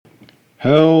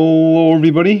Hello,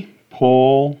 everybody.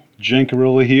 Paul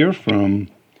Jancarilla here from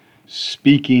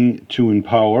Speaking to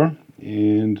Empower,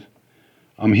 and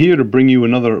I'm here to bring you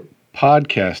another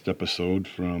podcast episode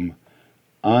from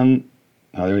Online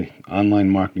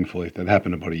Marketing for Life. That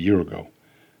happened about a year ago.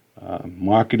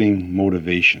 Marketing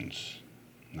motivations.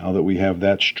 Now that we have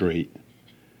that straight,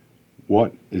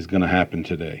 what is going to happen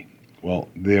today? Well,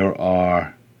 there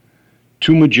are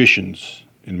two magicians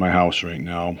in my house right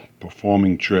now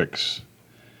performing tricks.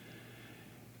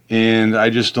 And I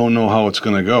just don't know how it's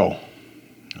going to go.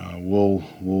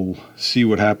 We'll see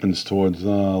what happens towards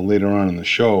later on in the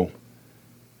show,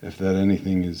 if that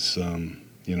anything is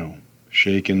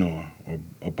shaking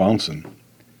or bouncing,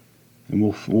 and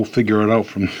we'll figure it out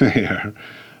from there.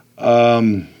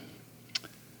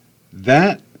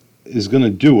 That is going to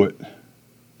do it.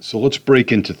 So let's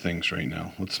break into things right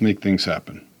now. Let's make things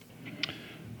happen.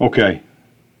 Okay.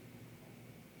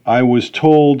 I was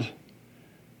told,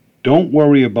 don't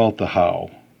worry about the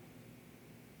how,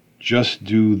 just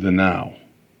do the now.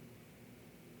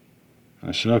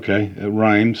 I said, okay, it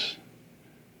rhymes.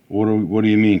 What do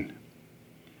you mean?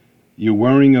 You're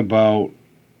worrying about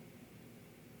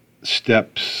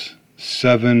steps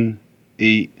 7,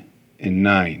 8, and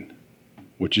 9,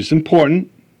 which is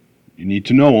important. You need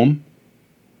to know them.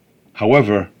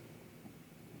 However,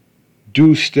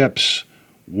 do steps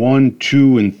 1,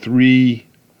 2, and 3,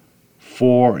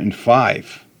 4, and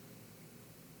 5.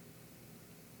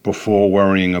 Before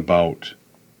worrying about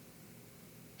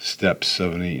steps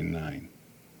 7, 8, and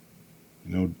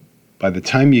 9. By the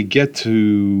time you get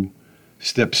to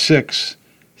step 6,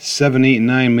 7, 8, and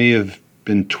 9 may have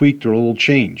been tweaked or a little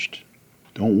changed.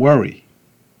 Don't worry.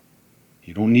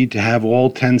 You don't need to have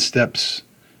all 10 steps,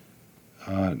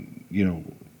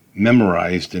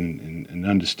 memorized and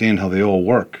understand how they all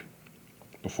work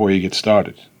before you get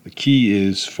started. The key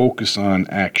is focus on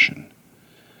action.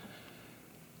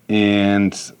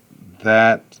 And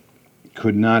that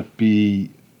could not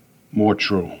be more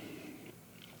true.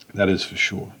 That is for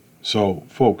sure. So,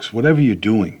 folks, whatever you're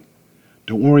doing,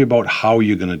 don't worry about how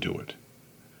you're going to do it.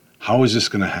 How is this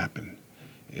going to happen?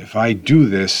 If I do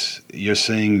this, you're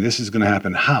saying this is going to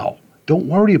happen. How? Don't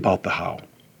worry about the how.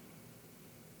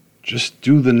 Just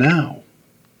do the now.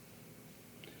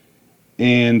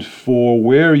 And for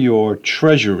where your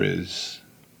treasure is,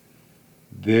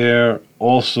 there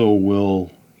also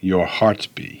will your heart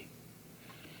be.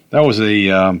 That was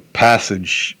a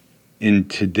passage in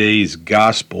today's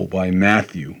gospel by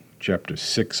Matthew, chapter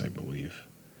 6, I believe.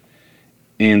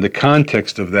 And the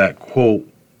context of that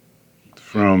quote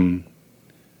from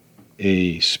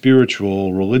a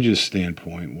spiritual, religious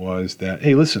standpoint was that,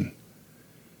 hey, listen,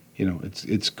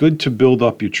 it's good to build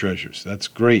up your treasures. That's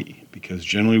great, because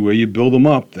generally where you build them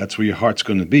up, that's where your heart's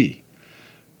going to be.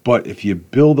 But if you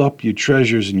build up your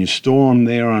treasures and you store them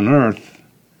there on earth,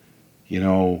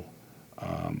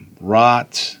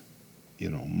 rot,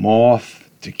 moth,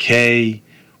 decay,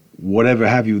 whatever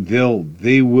have you,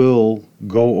 they will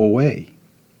go away.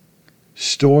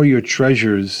 Store your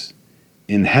treasures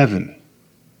in heaven.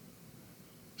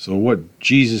 So what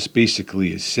Jesus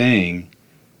basically is saying,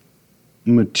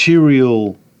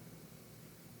 material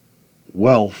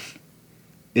wealth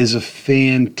is a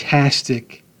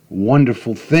fantastic,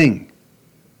 wonderful thing.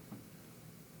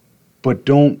 But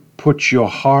don't put your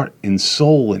heart and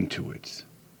soul into it.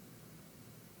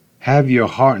 Have your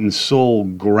heart and soul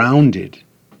grounded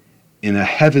in a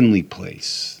heavenly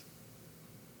place,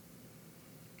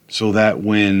 so that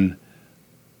when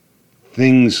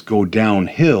things go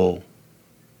downhill,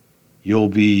 you'll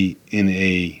be in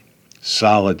a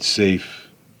solid, safe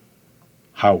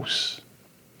house.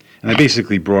 And I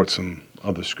basically brought some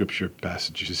other scripture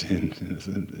passages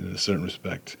in a certain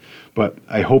respect. But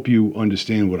I hope you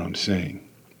understand what I'm saying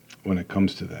when it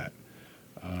comes to that.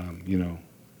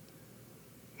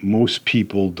 Most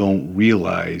people don't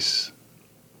realize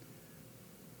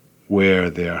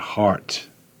where their heart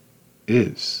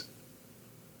is,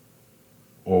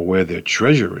 or where their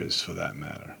treasure is, for that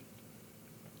matter.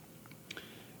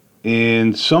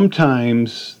 And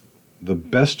sometimes the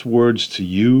best words to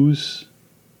use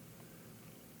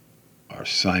are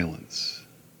silence.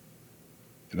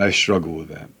 And I struggle with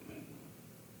that.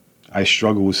 I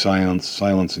struggle with silence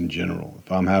in general.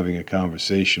 If I'm having a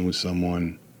conversation with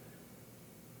someone,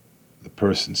 the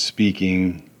person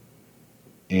speaking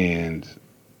and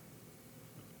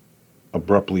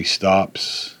abruptly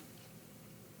stops,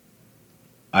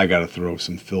 I got to throw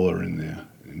some filler in there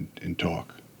and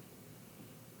talk.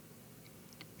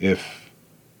 If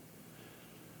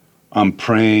I'm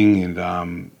praying and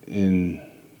I'm in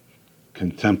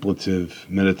contemplative,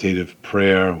 meditative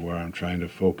prayer where I'm trying to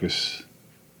focus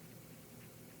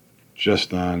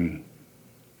just on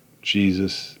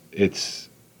Jesus, it's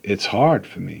hard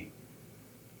for me.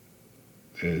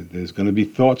 There's going to be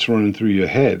thoughts running through your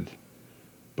head,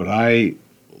 but I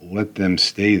let them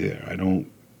stay there. I don't,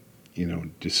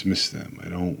 dismiss them. I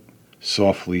don't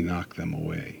softly knock them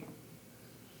away.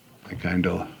 I kind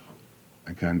of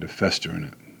fester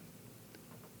in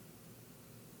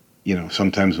it.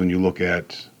 Sometimes when you look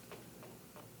at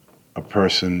a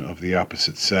person of the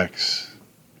opposite sex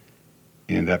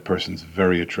and that person's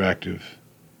very attractive,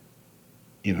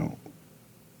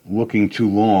 looking too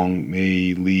long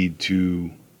may lead to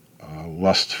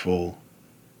lustful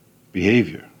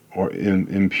behavior or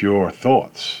impure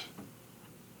thoughts.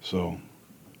 So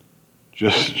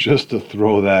just to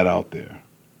throw that out there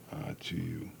to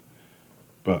you.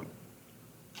 But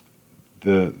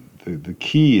the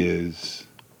key is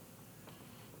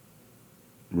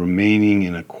remaining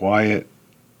in a quiet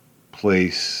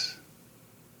place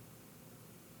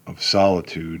of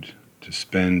solitude to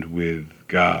spend with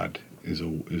God is a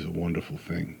wonderful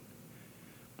thing.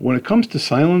 But when it comes to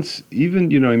silence,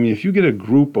 even, if you get a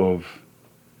group of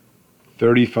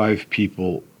 35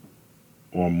 people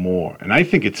or more, and I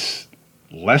think it's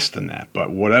less than that,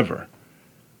 but whatever,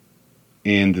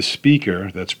 and the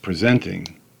speaker that's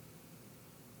presenting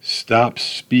stops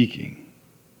speaking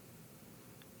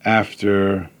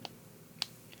after,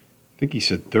 I think he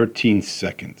said 13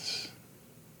 seconds,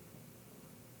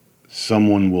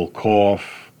 someone will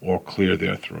cough or clear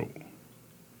their throat.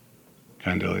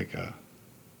 Kind of like a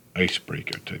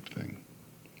icebreaker type thing.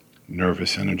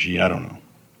 Nervous energy, I don't know.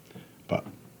 But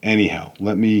anyhow,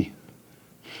 let me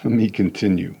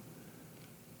continue.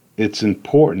 It's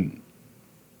important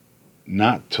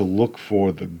not to look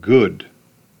for the good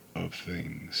of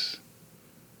things,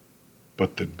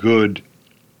 but the good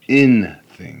in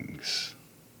things.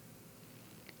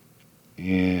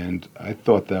 And I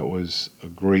thought that was a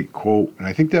great quote, and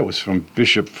I think that was from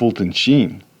Bishop Fulton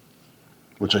Sheen,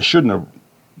 which I shouldn't have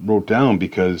wrote down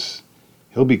because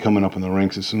he'll be coming up in the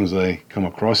ranks as soon as I come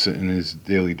across it in his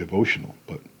daily devotional.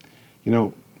 But,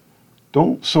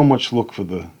 don't so much look for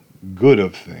the good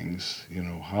of things,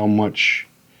 how much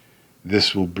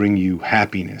this will bring you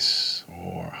happiness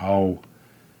or how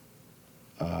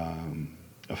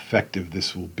effective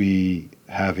this will be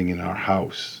having in our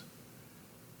house.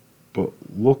 But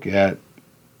look at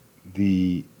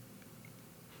the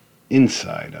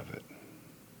inside of it.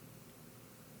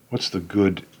 What's the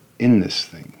good in this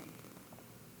thing?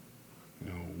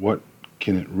 What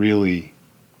can it really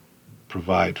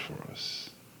provide for us?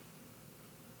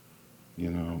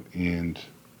 And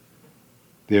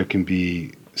there can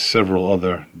be several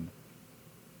other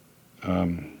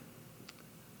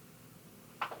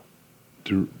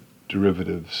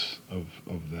derivatives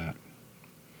of that.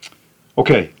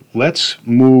 Okay, let's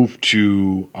move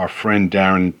to our friend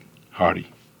Darren Hardy.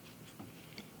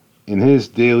 In his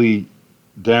Daily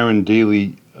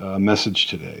message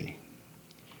today,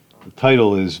 the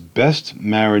title is Best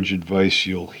Marriage Advice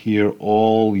You'll Hear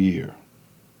All Year.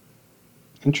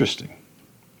 Interesting.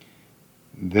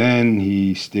 Then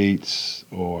he states,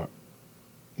 I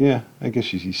guess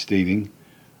he's stating,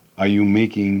 are you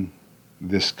making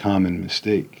this common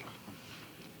mistake?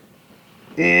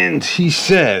 And he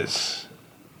says,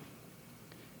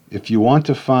 if you want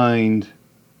to find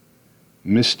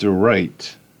Mr.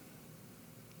 Right,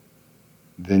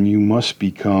 then you must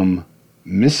become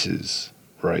Mrs.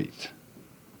 Right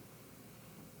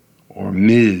or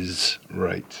Ms.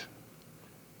 Right.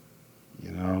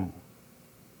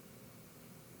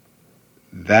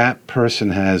 That person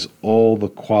has all the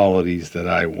qualities that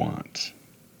I want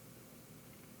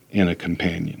in a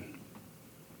companion.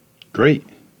 Great.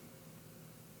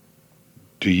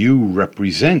 Do you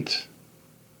represent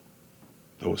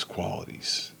those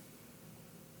qualities?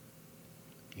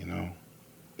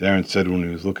 Darren said when he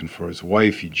was looking for his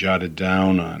wife, he jotted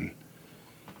down on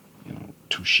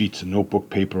 2 sheets of notebook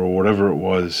paper or whatever it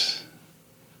was,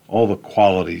 all the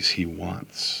qualities he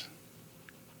wants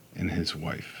in his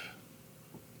wife.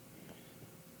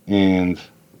 And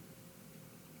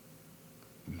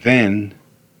then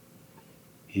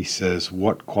he says,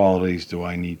 what qualities do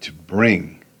I need to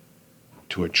bring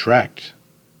to attract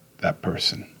that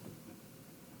person?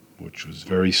 Which was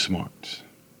very smart.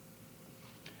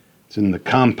 It's in The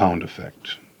Compound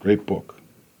Effect. Great book.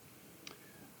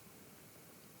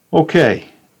 Okay.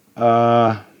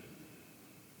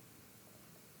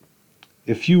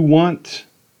 If you want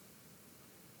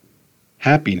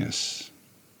happiness,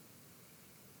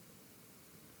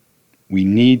 we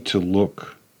need to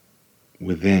look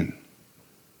within.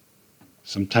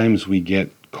 Sometimes we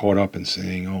get caught up in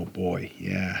saying, oh boy,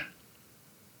 yeah,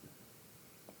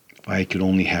 if I could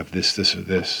only have this, this, or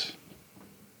this.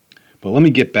 But let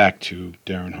me get back to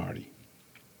Darren Hardy.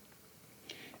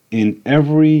 In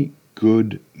every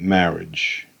good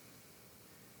marriage,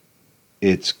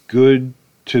 it's good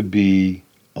to be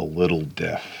a little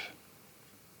deaf.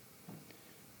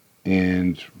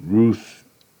 And Ruth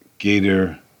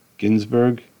Gator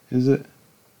Ginsburg, is it?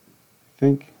 I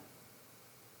think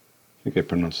I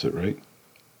pronounced it right.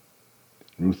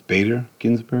 Ruth Bader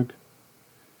Ginsburg.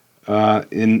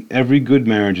 In every good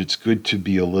marriage, it's good to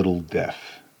be a little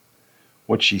deaf.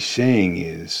 What she's saying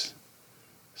is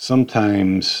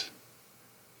sometimes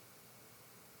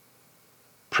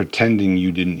pretending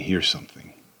you didn't hear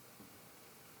something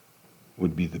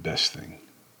would be the best thing.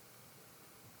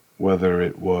 Whether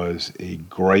it was a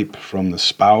gripe from the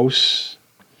spouse,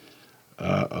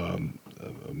 a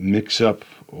mix-up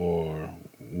or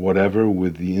whatever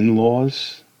with the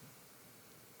in-laws,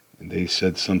 and they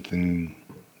said something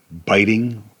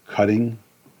biting, cutting,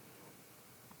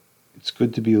 it's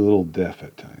good to be a little deaf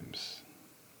at times.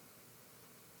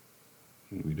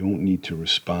 We don't need to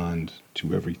respond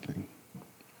to everything.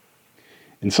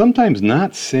 And sometimes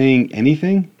not saying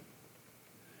anything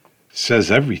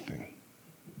says everything.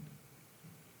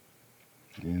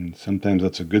 And sometimes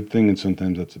that's a good thing and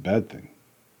sometimes that's a bad thing.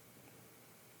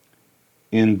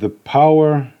 And the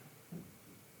power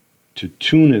to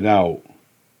tune it out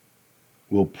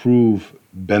will prove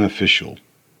beneficial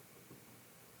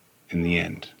in the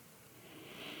end.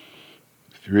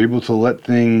 If you're able to let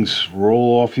things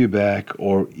roll off your back,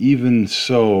 or even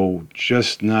so,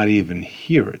 just not even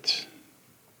hear it.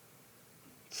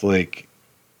 It's like,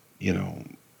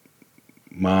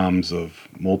 moms of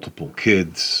multiple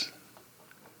kids.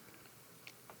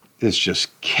 There's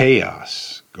just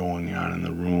chaos going on in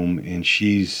the room, and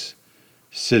she's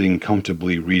sitting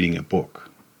comfortably reading a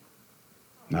book.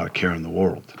 Not a care in the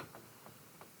world.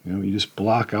 You just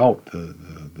block out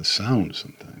the sound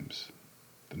sometimes,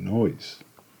 the noise.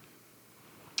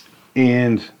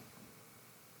 And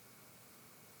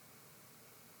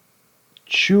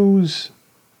choose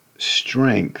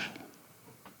strength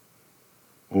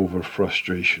over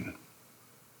frustration.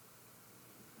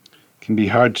 It can be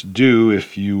hard to do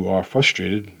if you are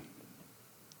frustrated,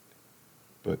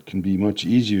 but can be much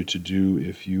easier to do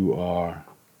if you are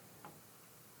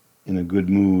in a good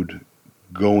mood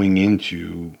going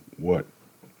into what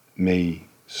may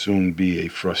soon be a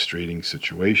frustrating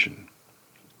situation.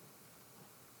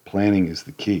 Planning is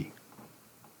the key.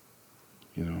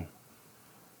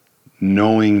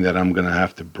 Knowing that I'm going to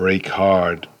have to brake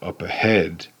hard up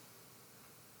ahead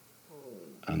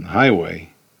on the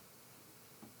highway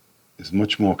is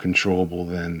much more controllable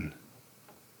than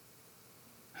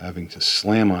having to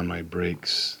slam on my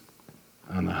brakes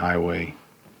on the highway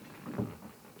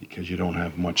because you don't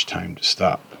have much time to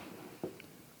stop.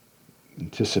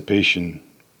 Anticipation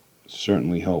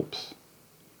certainly helps.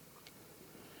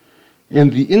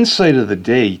 And the insight of the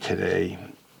day today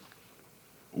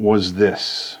was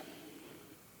this.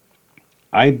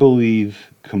 I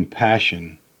believe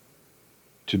compassion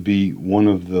to be one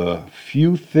of the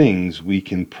few things we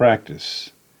can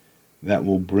practice that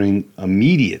will bring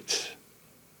immediate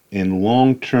and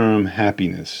long-term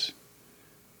happiness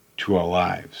to our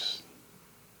lives.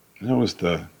 That was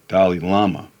the Dalai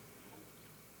Lama.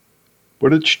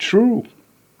 But it's true.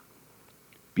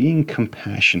 Being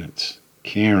compassionate,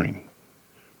 caring,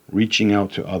 reaching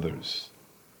out to others,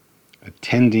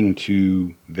 attending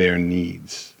to their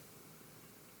needs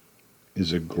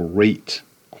is a great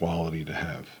quality to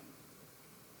have.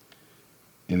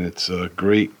 And it's a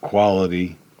great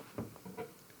quality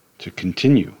to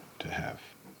continue to have.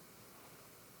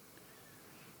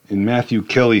 And Matthew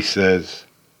Kelly says,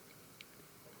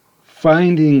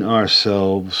 finding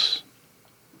ourselves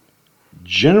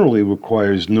generally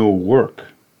requires no work,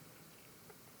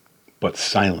 but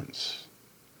silence.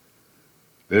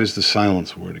 There's the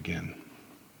silence word again.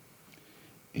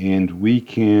 And we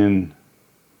can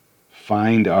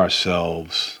find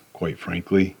ourselves, quite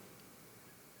frankly,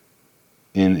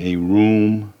 in a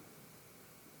room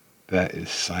that is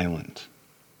silent.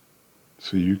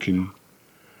 So you can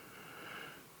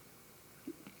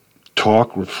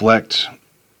talk, reflect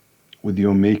with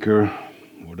your maker,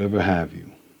 whatever have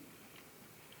you.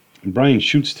 And Brian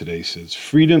Schutz today says,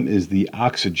 freedom is the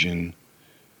oxygen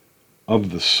of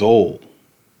the soul.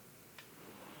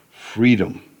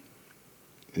 Freedom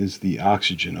is the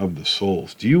oxygen of the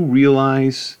souls. Do you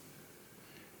realize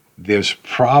there's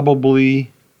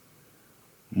probably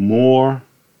more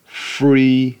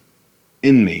free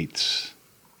inmates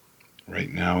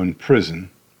right now in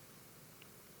prison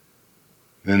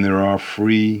than there are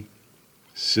free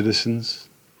citizens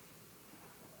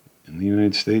in the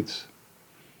United States?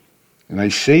 And I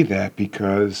say that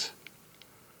because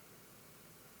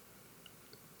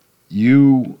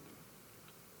you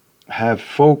have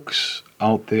folks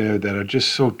out there that are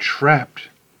just so trapped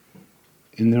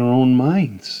in their own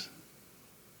minds.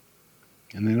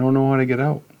 And they don't know how to get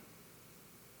out.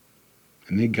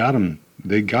 And they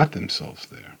got themselves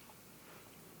there.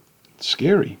 It's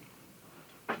scary.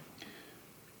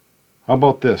 How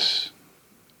about this?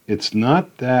 It's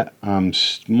not that I'm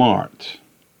smart.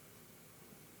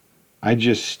 I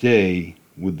just stay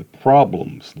with the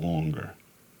problems longer.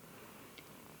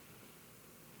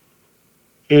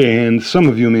 And some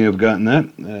of you may have gotten that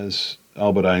as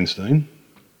Albert Einstein.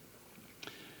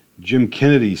 Jim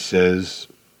Kennedy says,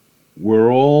 we're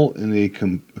all in a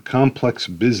complex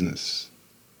business,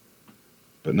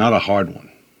 but not a hard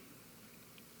one.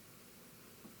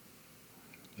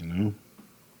 You know?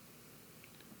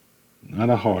 Not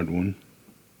a hard one,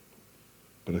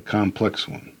 but a complex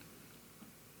one.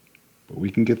 But we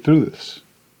can get through this.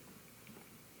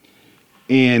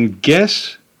 And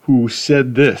guess who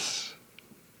said this?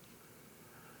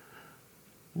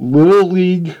 Little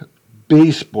League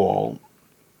Baseball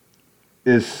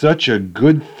is such a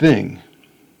good thing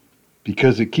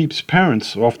because it keeps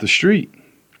parents off the street.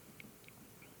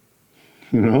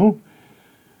 You know?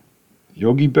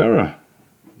 Yogi Berra.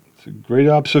 It's a great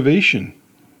observation.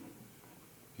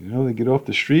 You know, they get off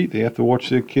the street, they have to watch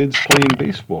their kids playing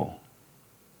baseball.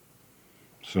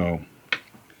 So,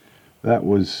 that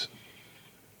was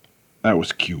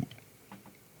cute.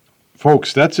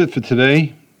 Folks, that's it for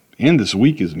today, and this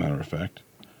week, as a matter of fact.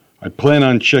 I plan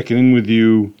on checking in with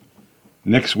you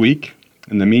next week.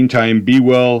 In the meantime, be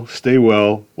well, stay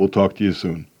well. We'll talk to you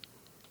soon.